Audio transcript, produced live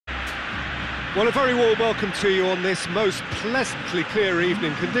Well, a very warm welcome to you on this most pleasantly clear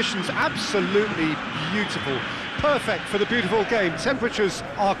evening. Conditions absolutely beautiful, perfect for the beautiful game. Temperatures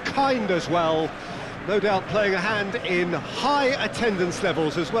are kind as well, no doubt playing a hand in high attendance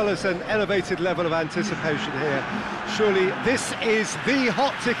levels as well as an elevated level of anticipation here. Surely this is the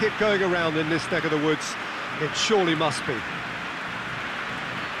hot ticket going around in this neck of the woods. It surely must be.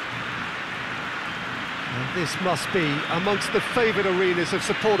 And this must be amongst the favoured arenas of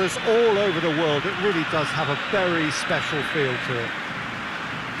supporters all over the world. It really does have a very special feel to it.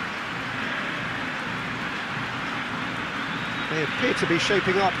 They appear to be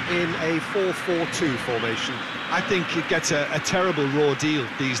shaping up in a 4-4-2 formation. I think it gets a terrible raw deal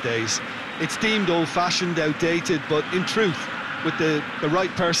these days. It's deemed old-fashioned, outdated, but in truth, with the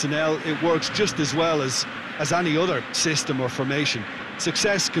right personnel, it works just as well as any other system or formation.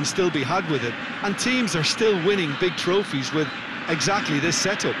 Success can still be had with it, and teams are still winning big trophies with exactly this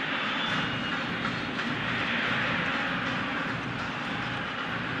setup.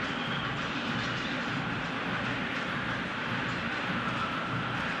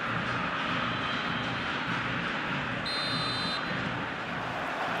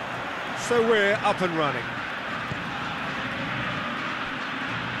 So we're up and running.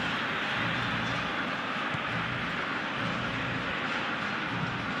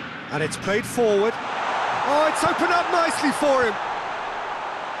 And it's played forward. Oh, it's opened up nicely for him.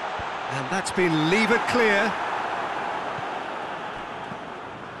 And that's been levered clear.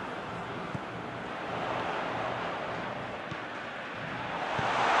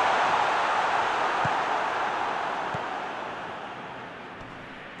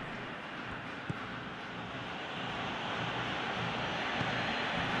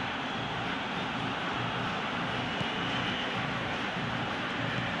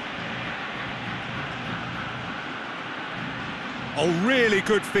 Oh, really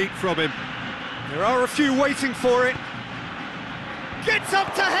good feet from him. There are a few waiting for it. Gets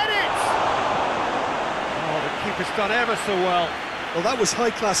up to head it! Oh, the keeper's done ever so well. Well, that was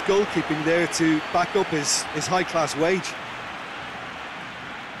high-class goalkeeping there to back up his high-class wage.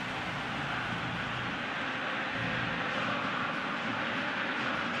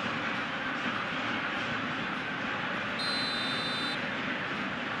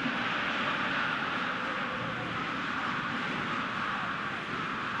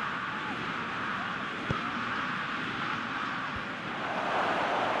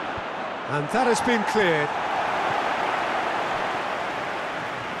 And that has been cleared.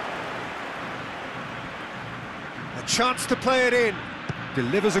 A chance to play it in.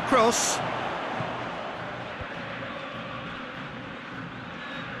 Delivers across.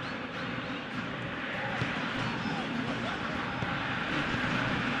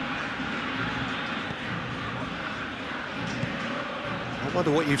 I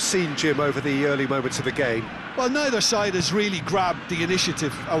wonder what you've seen, Jim, over the early moments of the game. Well, neither side has really grabbed the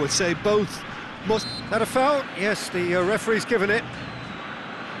initiative, I would say. Both must... That a foul? Yes, the referee's given it.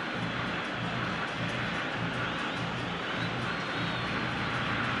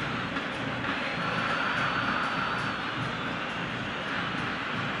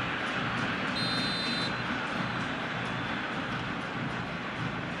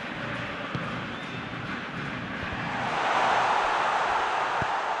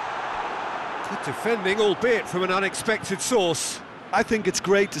 Defending, albeit from an unexpected source. I think it's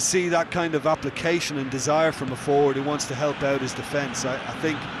great to see that kind of application and desire from a forward who wants to help out his defence. I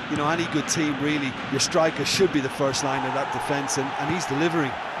think, you know, any good team, really, your striker should be the first line of that defence, and he's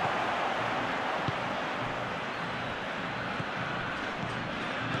delivering.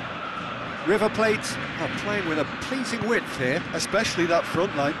 River Plate are playing with a pleasing width here. Especially that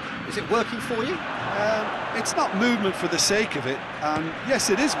front line. Is it working for you? It's not movement for the sake of it, and yes,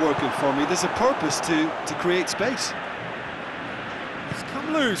 it is working for me. There's a purpose to create space. It's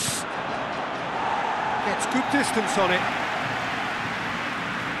come loose. Gets good distance on it.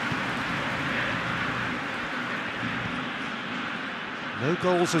 No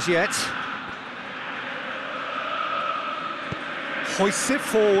goals as yet. Hoists it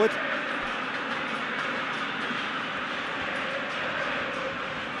forward.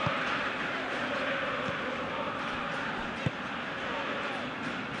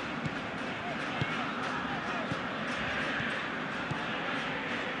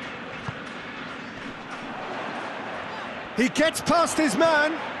 He gets past his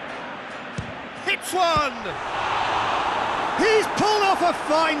man. Hits one. He's pulled off a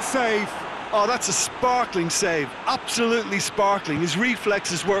fine save. Oh, that's a sparkling save. Absolutely sparkling. His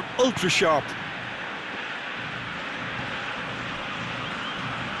reflexes were ultra sharp.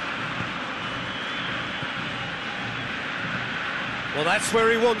 Well, that's where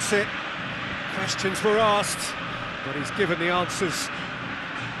he wants it. Questions were asked, but he's given the answers.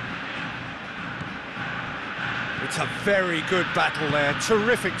 It's a very good battle there,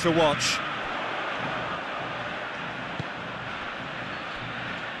 terrific to watch.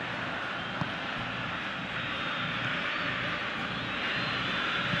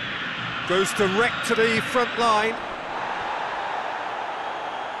 Goes direct to the front line.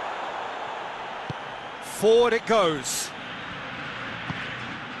 Forward it goes.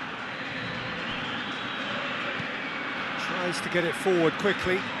 Tries to get it forward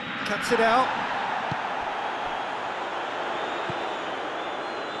quickly, cuts it out.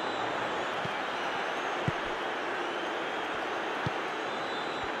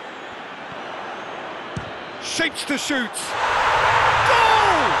 Shapes to shoot. Goal!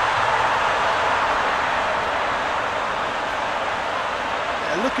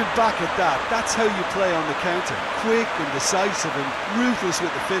 Yeah, looking back at that, that's how you play on the counter. Quick and decisive and ruthless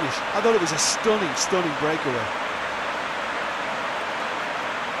with the finish. I thought it was a stunning, stunning breakaway.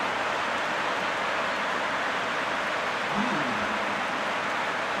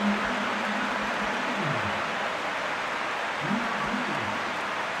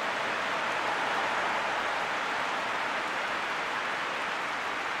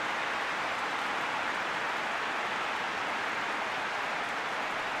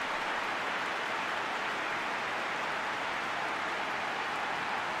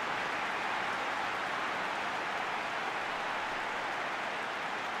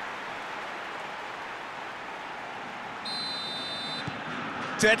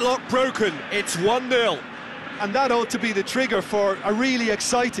 Deadlock broken, it's 1-0. And that ought to be the trigger for a really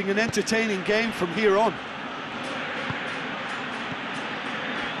exciting and entertaining game from here on.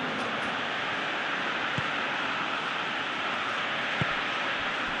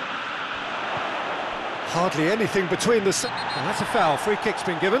 Hardly anything between the... Oh, that's a foul, free kick's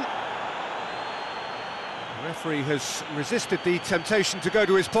been given. The referee has resisted the temptation to go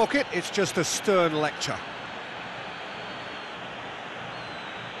to his pocket, it's just a stern lecture.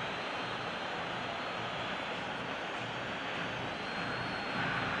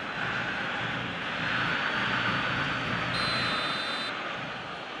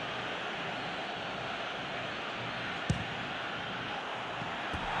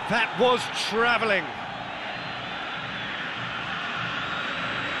 That was travelling.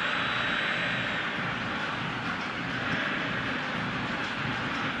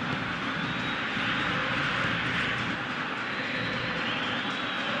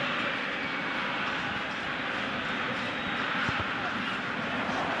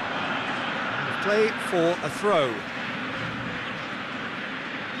 Play for a throw.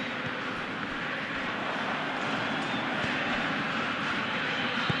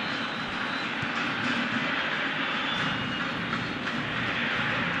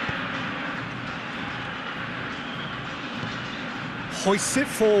 Hoists it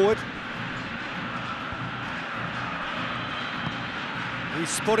forward. He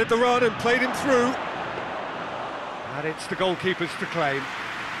spotted the run and played him through. And it's the goalkeepers to claim.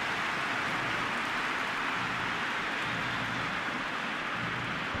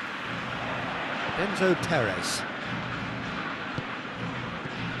 Enzo Perez.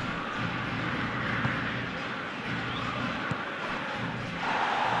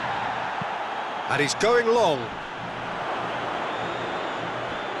 And he's going long.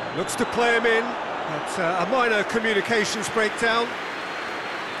 Looks to play him in. That's a minor communications breakdown.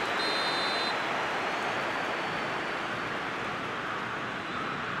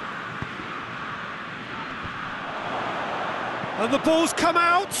 And the ball's come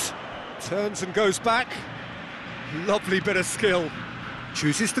out. Turns and goes back. Lovely bit of skill.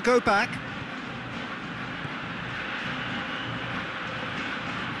 Chooses to go back.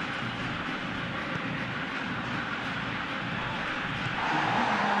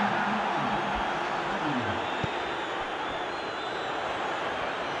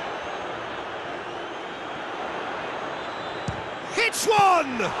 Hits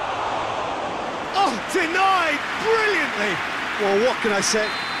one! Oh, denied brilliantly! Well, what can I say?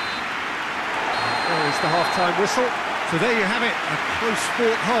 There is the half-time whistle. So there you have it, a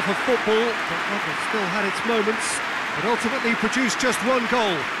close-fought half of football, but one that still had its moments, but ultimately produced just one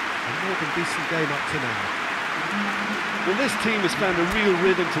goal. A more than decent game up to now. Well, this team has found a real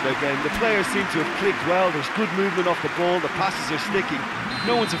rhythm to their game. The players seem to have clicked well, there's good movement off the ball, the passes are sticking.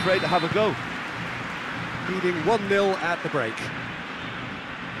 No one's afraid to have a go. Leading 1-0 at the break.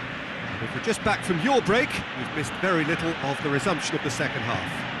 If you're just back from your break, you've missed very little of the resumption of the second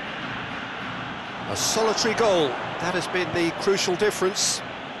half. A solitary goal, that has been the crucial difference.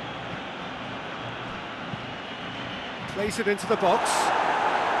 Plays it into the box.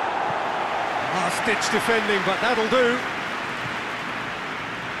 last-ditch defending, but that'll do.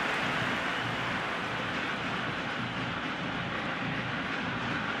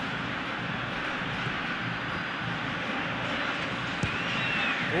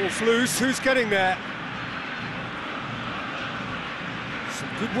 Ball's loose, who's getting there? Some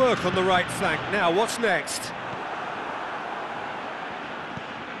good work on the right flank. Now, what's next?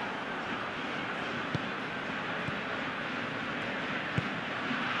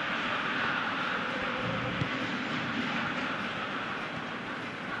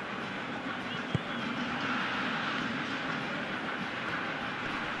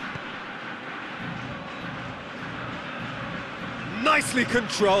 Nicely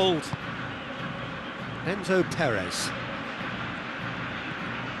controlled. Enzo Perez.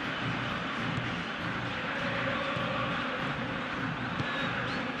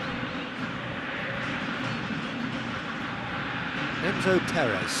 Enzo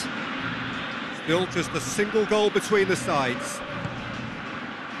Perez. Still just a single goal between the sides.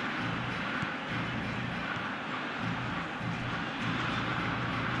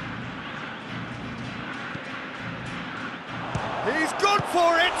 He's gone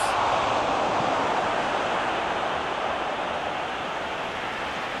for it!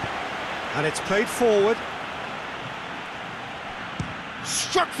 And it's played forward.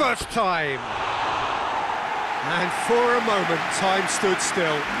 Struck first time! And for a moment, time stood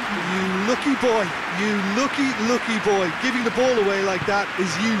still. You lucky boy, you lucky boy. Giving the ball away like that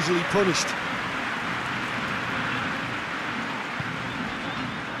is usually punished.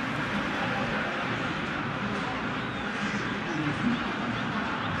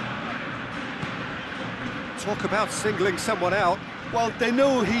 Talk about singling someone out. Well, they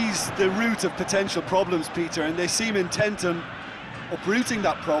know he's the root of potential problems, Peter, and they seem intent on uprooting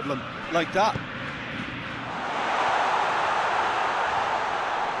that problem like that.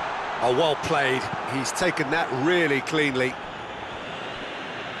 Oh, well played. He's taken that really cleanly.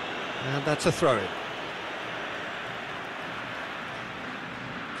 And that's a throw-in.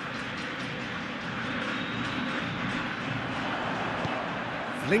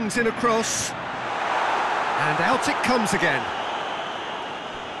 Flings in across. And out it comes again.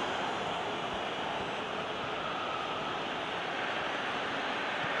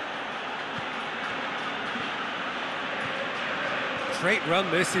 Great run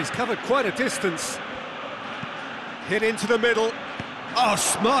this, he's covered quite a distance. Hit into the middle. Oh,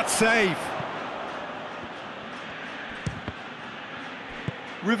 smart save.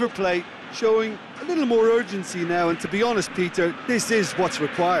 River Plate showing a little more urgency now, and to be honest, Peter, this is what's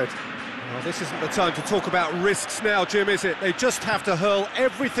required. Well, this isn't the time to talk about risks now, Jim, is it? They just have to hurl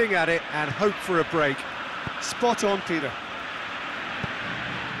everything at it and hope for a break. Spot on, Peter.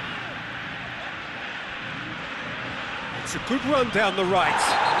 It's a good run down the right.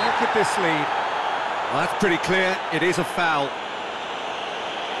 Look at this lead. Well, that's pretty clear. It is a foul.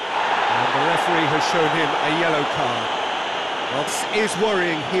 And the referee has shown him a yellow card. Well, this is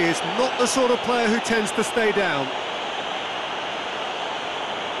worrying. He is not the sort of player who tends to stay down.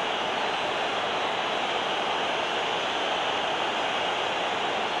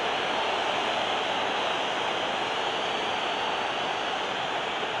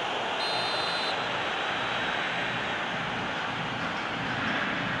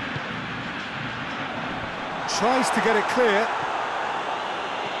 Tries to get it clear.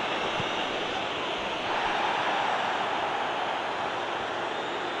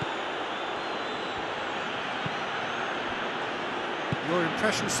 Your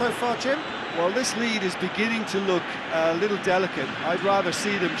impression so far, Jim? Well, this lead is beginning to look a little delicate. I'd rather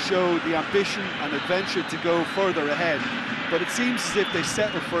see them show the ambition and adventure to go further ahead. But it seems as if they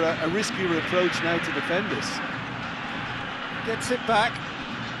settle for a riskier approach now to defend this. Gets it back.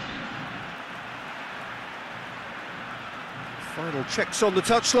 Final checks on the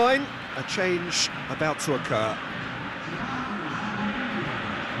touchline. A change about to occur.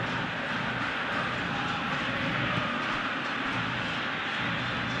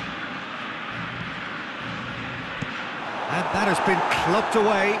 And that has been clubbed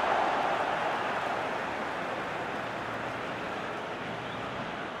away.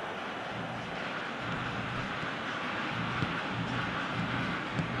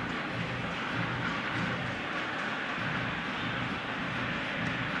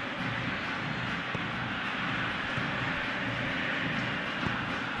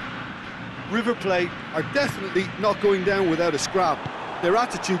 River Plate are definitely not going down without a scrap. Their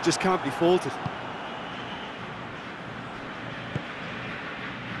attitude just can't be faulted.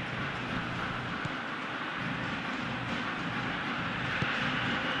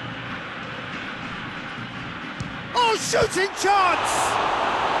 Oh, shooting chance!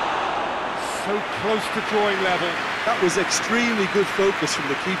 So close to drawing level. That was extremely good focus from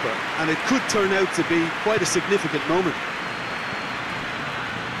the keeper, and it could turn out to be quite a significant moment.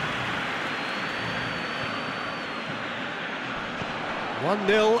 One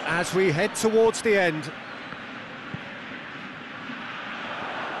 0 as we head towards the end.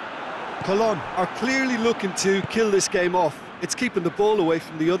 Cologne are clearly looking to kill this game off. It's keeping the ball away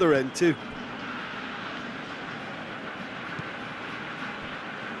from the other end too.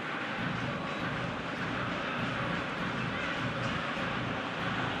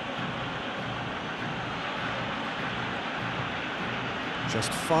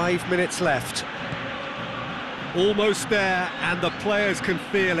 Just 5 minutes left. Almost there, and the players can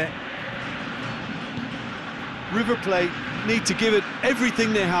feel it. River Plate need to give it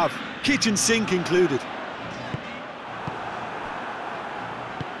everything they have, kitchen sink included.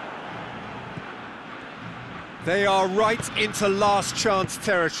 They are right into last chance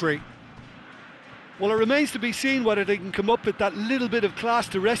territory. Well, it remains to be seen whether they can come up with that little bit of class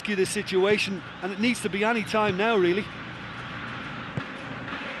to rescue this situation, and it needs to be any time now, really.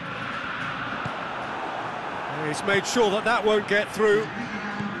 He's made sure that that won't get through.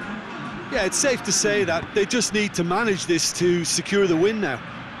 Yeah, it's safe to say that they just need to manage this to secure the win now.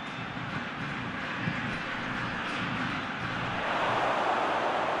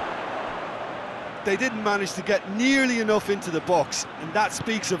 They didn't manage to get nearly enough into the box, and that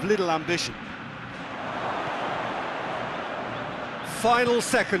speaks of little ambition. Final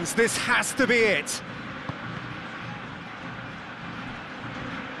seconds, this has to be it.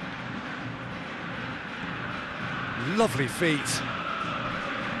 Lovely feet.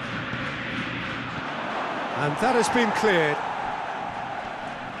 And that has been cleared.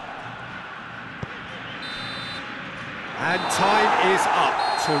 And time is up.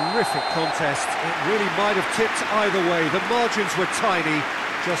 Terrific contest. It really might have tipped either way. The margins were tiny,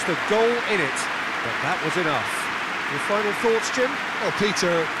 just a goal in it. But that was enough. Your final thoughts, Jim? Well,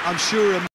 Peter, I'm sure